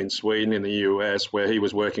world, in Sweden, in the US, where he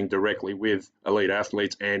was working directly with elite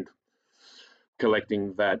athletes and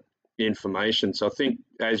collecting that information. So I think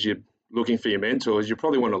as you're looking for your mentors, you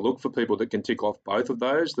probably want to look for people that can tick off both of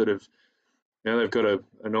those, that have, they've got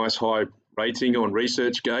a nice high rating on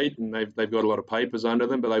ResearchGate, and they've got a lot of papers under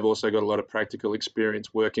them, but they've also got a lot of practical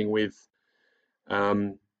experience working with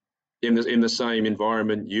in the same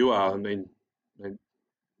environment you are. I mean,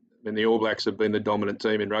 the All Blacks have been the dominant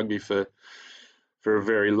team in rugby for a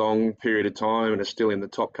very long period of time, and are still in the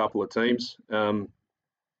top couple of teams. And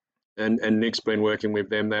Nick's been working with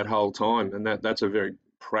them that whole time, and that's a very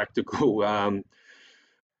practical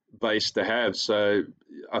base to have. So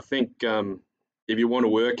I think if you want to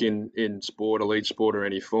work in sport, elite sport, or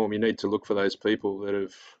any form, you need to look for those people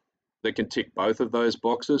that can tick both of those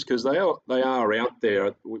boxes, because they are out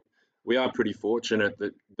there. We are pretty fortunate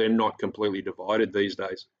that they're not completely divided these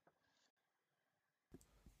days.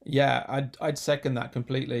 Yeah, I'd second that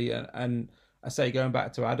completely. And I say, going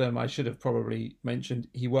back to Adam, I should have probably mentioned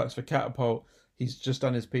he works for Catapult. He's just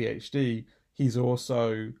done his PhD. He's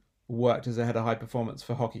also worked as a head of high performance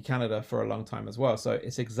for Hockey Canada for a long time as well. So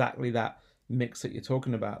it's exactly that mix that you're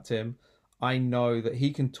talking about, Tim. I know that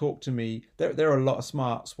he can talk to me. There are a lot of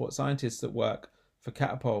smart sports scientists that work for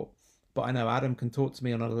Catapult, but I know Adam can talk to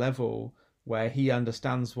me on a level where he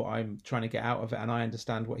understands what I'm trying to get out of it, and I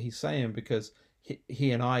understand what he's saying, because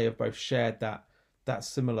he and I have both shared that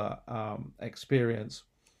similar experience.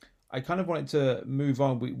 I kind of wanted to move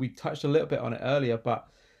on. We touched a little bit on it earlier, but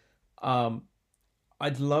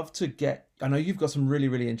I'd love to get. I know you've got some really,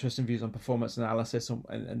 really interesting views on performance analysis,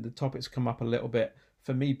 and the topics come up a little bit.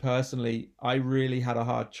 For me personally, I really had a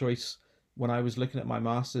hard choice when I was looking at my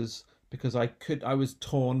masters, because I was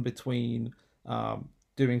torn between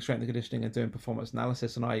doing strength and conditioning and doing performance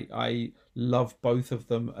analysis, and I love both of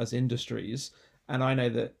them as industries. And I know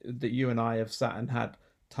that you and I have sat and had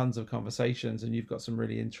tons of conversations, and you've got some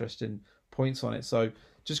really interesting points on it. So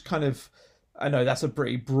just kind of, I know that's a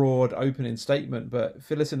pretty broad opening statement, but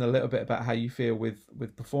fill us in a little bit about how you feel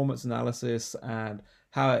with performance analysis and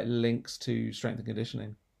how it links to strength and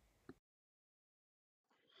conditioning.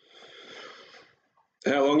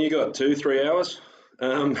 How long you got? 2-3 hours?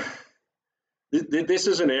 This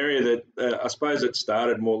is an area that I suppose it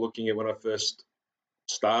started more looking at when I first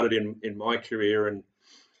started in my career, and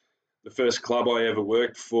the first club I ever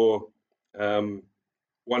worked for,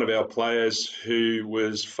 one of our players who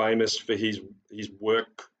was famous for his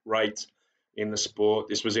work rate in the sport.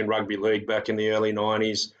 This was in rugby league back in the early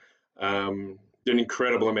 90s. Did an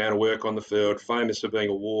incredible amount of work on the field, famous for being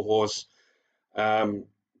a warhorse.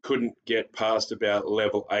 Couldn't get past about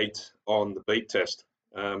level 8 on the beat test.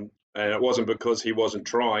 And it wasn't because he wasn't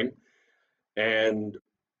trying. And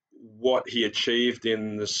what he achieved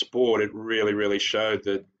in the sport, it really, really showed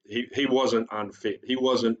that he wasn't unfit. He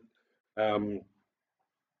wasn't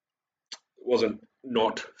wasn't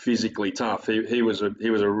not physically tough. He was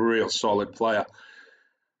a real solid player.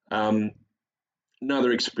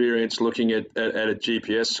 Another experience looking at a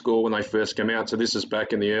GPS score when they first came out. So this is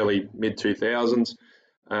back in the early mid 2000s,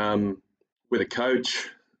 with a coach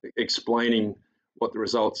explaining what the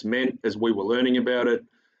results meant as we were learning about it.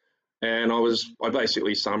 And I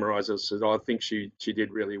basically summarised it. Said, I think she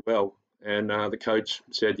did really well. And the coach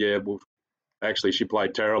said, yeah, well, actually she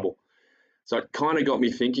played terrible. So it kind of got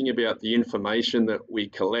me thinking about the information that we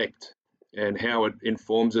collect and how it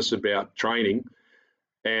informs us about training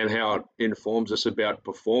and how it informs us about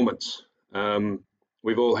performance.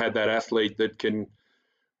 We've all had that athlete that can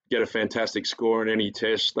get a fantastic score in any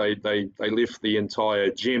test. They lift the entire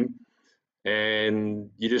gym, and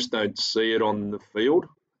you just don't see it on the field.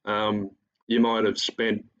 You might have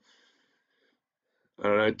spent, I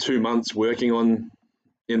don't know, 2 months working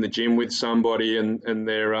in the gym with somebody, and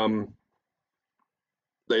their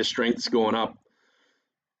strength's gone up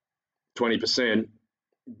 20%,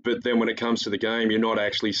 but then when it comes to the game, you're not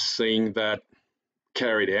actually seeing that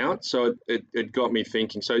carried out. So it got me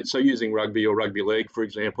thinking. So using rugby or rugby league, for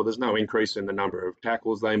example, there's no increase in the number of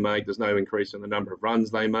tackles they make. There's no increase in the number of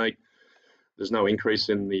runs they make. There's no increase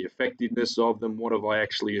in the effectiveness of them. What have I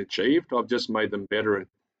actually achieved? I've just made them better at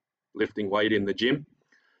lifting weight in the gym.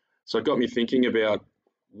 So it got me thinking about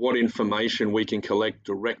what information we can collect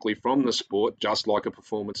directly from the sport, just like a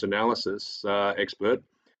performance analysis expert,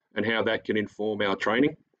 and how that can inform our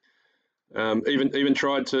training. Even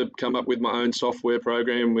tried to come up with my own software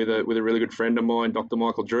program with a really good friend of mine, Dr.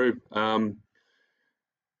 Michael Drew.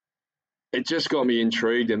 It just got me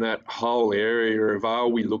intrigued in that whole area of, are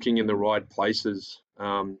we looking in the right places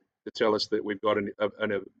to tell us that we've got an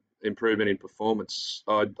improvement in performance.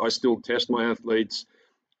 I still test my athletes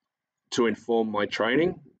to inform my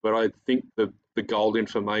training, but I think the gold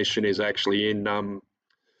information is actually in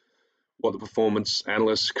what the performance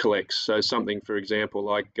analyst collects. So something, for example,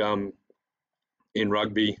 like in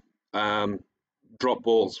rugby, drop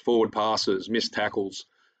balls, forward passes, missed tackles,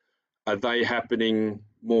 are they happening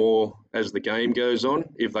more as the game goes on?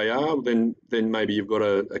 If they are, then maybe you've got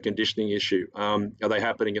a conditioning issue. Are they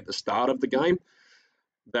happening at the start of the game?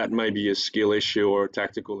 That may be a skill issue or a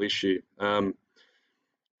tactical issue. Are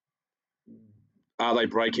they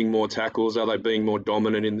breaking more tackles? Are they being more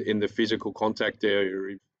dominant in the physical contact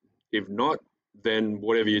area? If not, then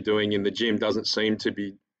whatever you're doing in the gym doesn't seem to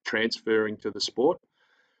be transferring to the sport.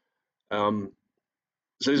 So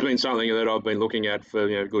this has been something that I've been looking at for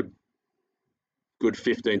good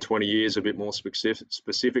 15, 20 years, a bit more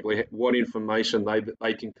specifically, what information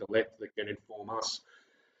they can collect that can inform us.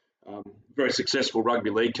 Very successful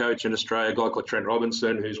rugby league coach in Australia, a guy called Trent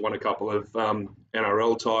Robinson, who's won a couple of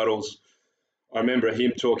NRL titles. I remember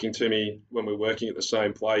him talking to me when we were working at the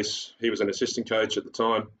same place. He was an assistant coach at the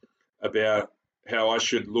time, about how I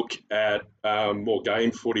should look at more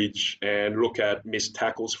game footage and look at missed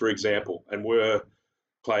tackles, for example, and were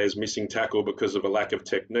players missing tackle because of a lack of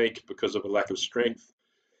technique, because of a lack of strength,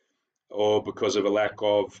 or because of a lack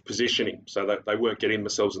of positioning, so that they weren't getting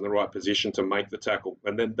themselves in the right position to make the tackle.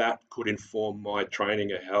 And then that could inform my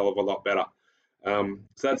training a hell of a lot better. So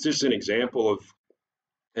that's just an example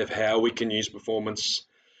of how we can use performance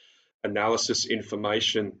analysis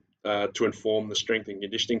information to inform the strength and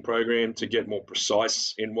conditioning program, to get more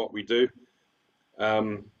precise in what we do.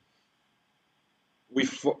 You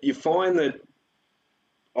find that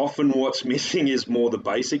often what's missing is more the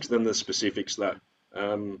basics than the specifics, though.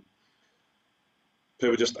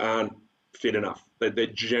 People just aren't fit enough. Their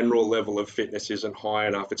general level of fitness isn't high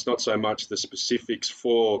enough. It's not so much the specifics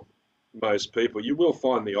for most people. You will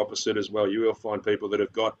find the opposite as well. You will find people that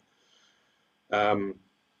have got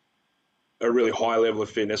a really high level of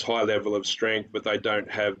fitness, high level of strength, but they don't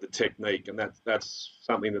have the technique, and that's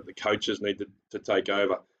something that the coaches need to take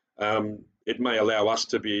over. It may allow us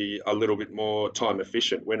to be a little bit more time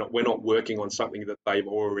efficient. We're not working on something that they've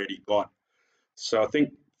already got. So I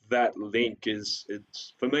think that link it's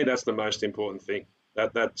for me, that's the most important thing.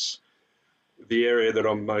 That's the area that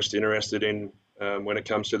I'm most interested in when it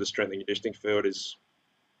comes to the strength and conditioning field, is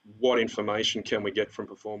what information can we get from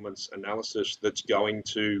performance analysis that's going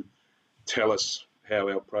to tell us how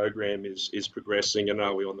our program is progressing, and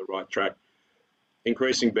are we on the right track.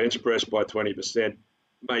 Increasing bench press by 20%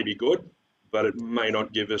 may be good, but it may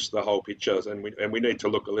not give us the whole picture, and we need to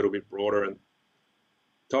look a little bit broader. And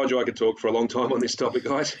told you I could talk for a long time on this topic,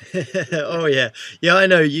 guys. Oh yeah, I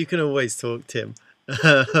know you can always talk, Tim.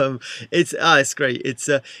 It's great. It's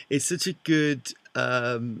such a good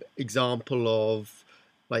example of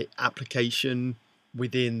like application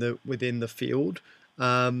within the field.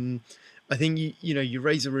 I think you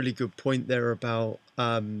raise a really good point there about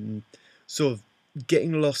sort of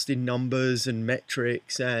getting lost in numbers and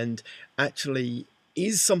metrics, and actually,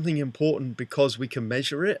 is something important because we can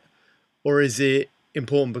measure it, or is it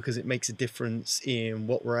important because it makes a difference in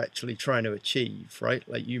what we're actually trying to achieve, right?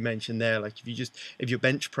 Like you mentioned there, like if your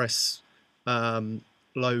bench press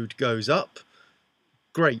load goes up,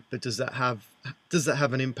 great, but does that have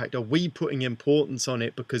an impact? Are we putting importance on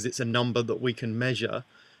it because it's a number that we can measure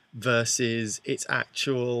versus its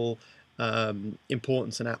actual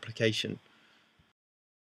importance and application?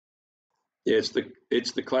 Yeah,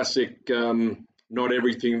 it's the classic. Not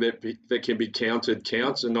everything that can be counted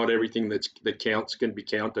counts, and not everything that counts can be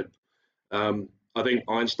counted. I think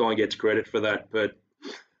Einstein gets credit for that, but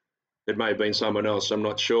it may have been someone else. I'm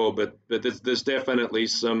not sure, but there's definitely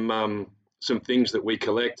some things that we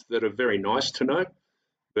collect that are very nice to know,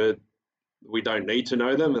 but we don't need to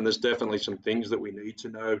know them. And there's definitely some things that we need to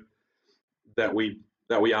know that we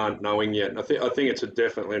aren't knowing yet. And I think it's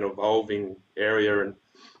definitely an evolving area, and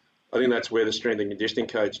I think that's where the strength and conditioning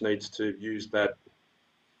coach needs to use that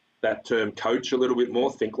term coach a little bit more.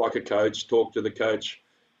 Think like a coach, talk to the coach.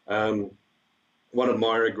 One of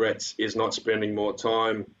my regrets is not spending more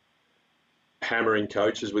time hammering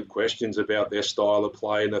coaches with questions about their style of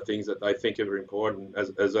play and the things that they think are important.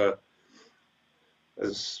 As a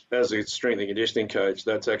strength and conditioning coach,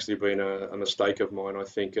 that's actually been a mistake of mine, I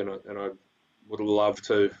think, and I would love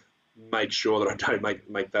to make sure that I don't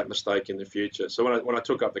make that mistake in the future. So when I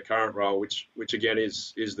took up the current role, which again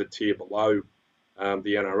is the tier below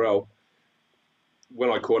the NRL, when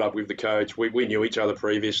I caught up with the coach, we knew each other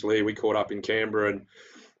previously. We caught up in Canberra,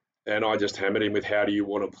 and I just hammered him with, how do you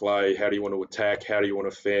want to play? How do you want to attack? How do you want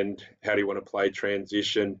to defend? How do you want to play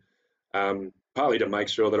transition? Partly to make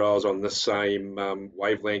sure that I was on the same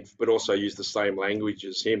wavelength, but also use the same language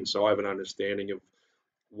as him. So I have an understanding of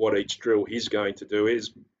what each drill he's going to do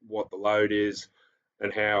is, what the load is,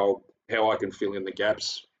 and how I can fill in the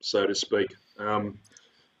gaps, so to speak.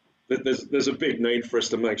 There's a big need for us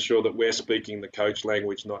to make sure that we're speaking the coach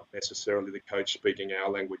language, not necessarily the coach speaking our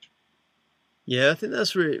language. Yeah, I think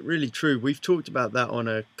that's really true. We've talked about that on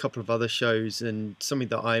a couple of other shows, and something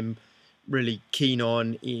that I'm really keen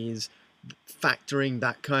on is factoring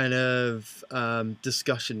that kind of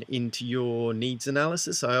discussion into your needs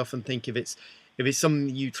analysis. I often think if it's something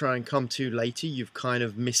that you try and come to later, you've kind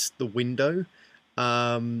of missed the window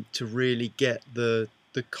to really get the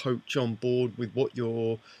coach on board with what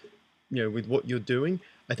you're doing.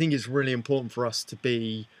 I think it's really important for us to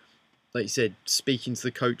be, like you said, speaking to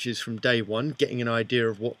the coaches from day one, getting an idea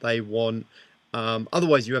of what they want.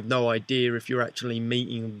 Otherwise, you have no idea if you're actually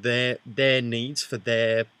meeting their needs for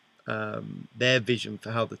their vision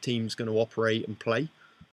for how the team's going to operate and play.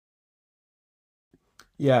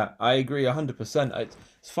 Yeah, I agree 100%.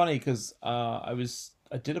 It's funny because I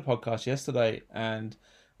did a podcast yesterday, and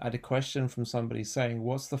I had a question from somebody saying,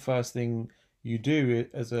 "What's the first thing you do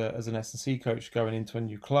as an S&C coach going into a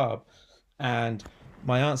new club?" And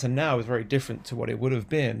my answer now is very different to what it would have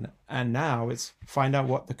been. And now it's find out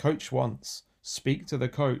what the coach wants, speak to the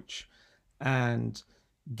coach, and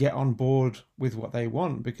get on board with what they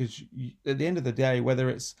want. Because at the end of the day, whether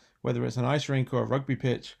it's an ice rink or a rugby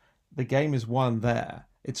pitch, the game is won there.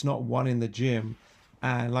 It's not won in the gym.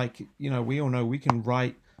 And we all know we can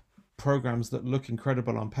write programs that look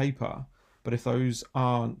incredible on paper, but if those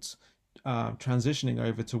aren't transitioning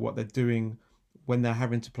over to what they're doing when they're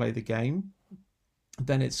having to play the game,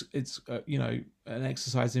 then it's an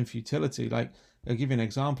exercise in futility. Like, I'll give you an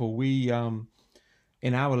example. We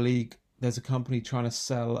in our league, there's a company trying to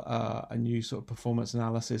sell a new sort of performance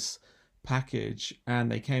analysis package,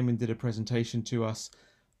 and they came and did a presentation to us,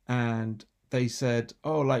 and they said,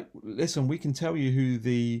 "Oh, listen, we can tell you who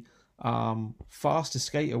the fastest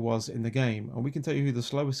skater was in the game, and we can tell you who the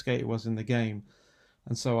slowest skater was in the game."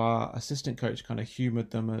 And so our assistant coach kind of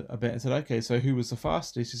humored them a bit and said, "Okay, so who was the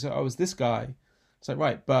fastest?" He said, "Oh, it was this guy." It's like,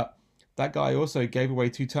 right, but that guy also gave away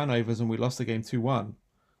 2 turnovers and we lost the game 2-1.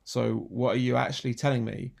 So what are you actually telling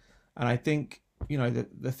me? And I think,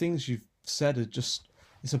 the things you've said are just,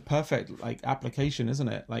 it's a perfect application, isn't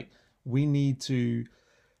it? Like, we need to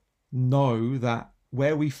know that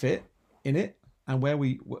where we fit in it, and where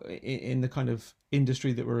we in the kind of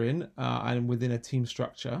industry that we're in, and within a team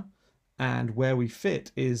structure, and where we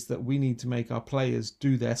fit is that we need to make our players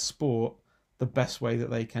do their sport the best way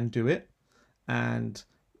that they can do it. And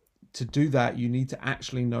to do that, you need to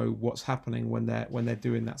actually know what's happening when they're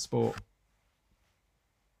doing that sport.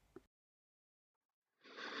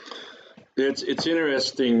 It's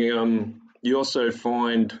interesting. You also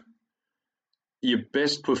find your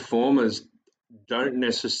best performers don't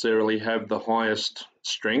necessarily have the highest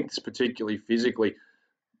strengths, particularly physically,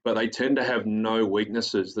 but they tend to have no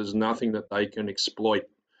weaknesses. There's nothing that they can exploit.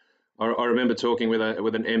 I remember talking with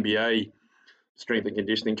an NBA strength and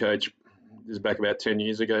conditioning coach. This is back about 10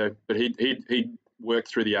 years ago, but he worked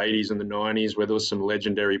through the 80s and the 90s where there was some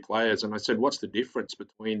legendary players. And I said, what's the difference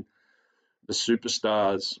between the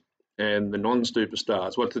superstars and the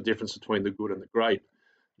non-superstars? What's the difference between the good and the great?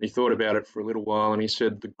 And he thought about it for a little while and he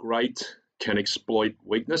said, the great can exploit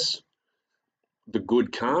weakness, the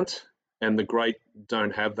good can't, and the great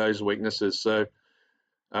don't have those weaknesses. So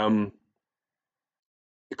it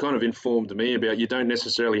kind of informed me about you don't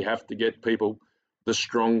necessarily have to get people the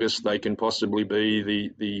strongest they can possibly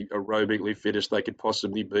be, the aerobically fittest they could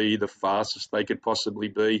possibly be, the fastest they could possibly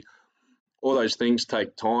be. All those things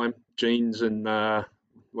take time. Genes and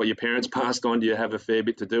what your parents passed on to you have a fair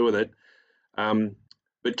bit to do with it.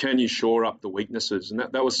 But can you shore up the weaknesses? And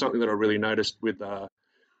that was something that I really noticed with a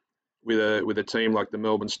team like the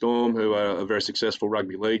Melbourne Storm, who are a very successful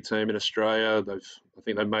rugby league team in Australia. I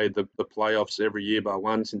think they've made the playoffs every year by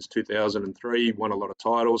one since 2003, won a lot of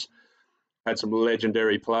titles, had some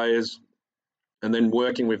legendary players. And then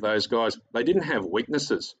working with those guys, they didn't have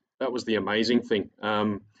weaknesses. That was the amazing thing.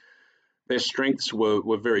 Their strengths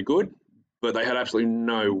were very good, but they had absolutely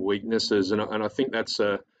no weaknesses. And I think that's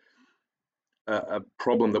a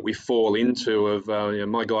problem that we fall into of,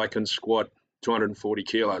 my guy can squat 240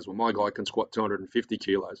 kilos. Well, my guy can squat 250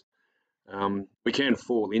 kilos. We can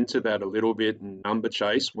fall into that a little bit and number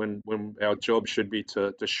chase when our job should be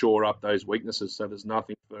to shore up those weaknesses so there's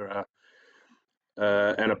nothing for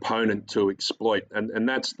an opponent to exploit. And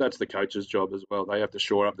that's the coach's job as well. They have to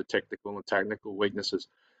shore up the technical and tactical weaknesses.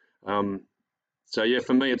 So yeah,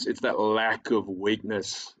 for me, it's that lack of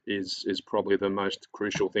weakness is probably the most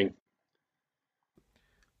crucial thing.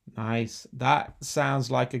 Nice. That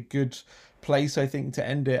sounds like a good place, I think, to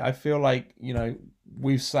end it. I feel like,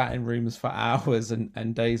 we've sat in rooms for hours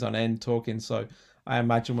and days on end talking, so I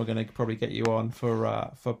imagine we're going to probably get you on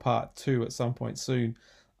for part 2 at some point soon.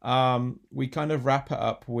 We kind of wrap it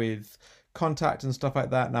up with contact and stuff like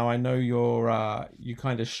that. Now, I know you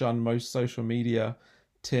kind of shun most social media,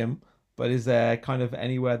 Tim, but is there kind of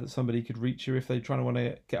anywhere that somebody could reach you if they want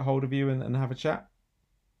to get hold of you and have a chat?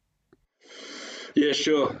 Yeah,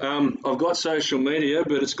 sure. I've got social media,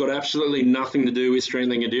 but it's got absolutely nothing to do with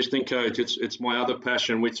strength and conditioning coach. It's my other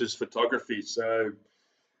passion, which is photography. So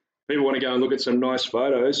people want to go and look at some nice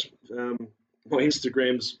photos. My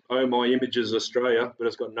Instagram's Oh My Images Australia, but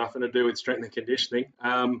it's got nothing to do with strength and conditioning.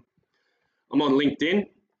 I'm on LinkedIn,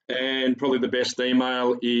 and probably the best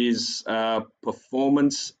email is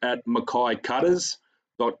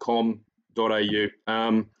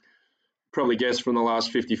performance@mackaycutters.com.au. Probably guess from the last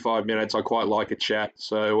 55 minutes, I quite like a chat.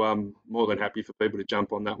 So I'm more than happy for people to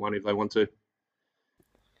jump on that one if they want to.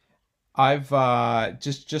 I've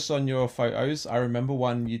just on your photos, I remember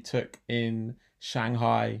one you took in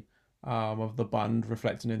Shanghai of the Bund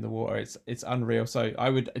reflecting in the water. It's unreal. So I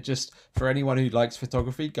would just, for anyone who likes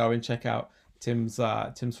photography, go and check out Tim's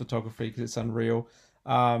photography because it's unreal.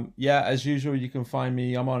 As usual, you can find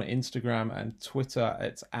me. I'm on Instagram and Twitter.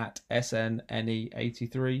 It's at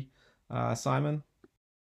SNNE83. Simon?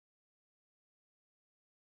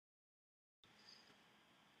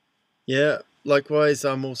 Yeah, likewise,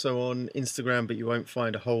 I'm also on Instagram, but you won't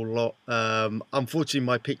find a whole lot. Unfortunately,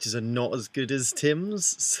 my pictures are not as good as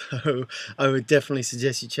Tim's, so I would definitely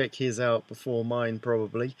suggest you check his out before mine,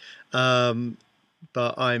 probably.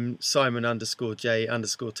 But I'm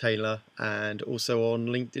Simon_J_Taylor and also on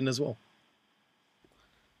LinkedIn as well.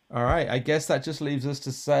 All right, I guess that just leaves us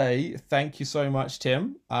to say thank you so much,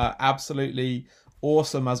 Tim. Absolutely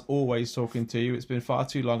awesome as always talking to you. It's been far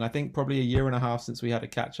too long. I think probably a year and a half since we had a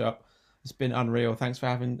catch up. It's been unreal. Thanks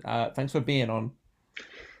for being on.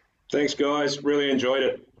 Thanks, guys. Really enjoyed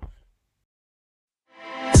it.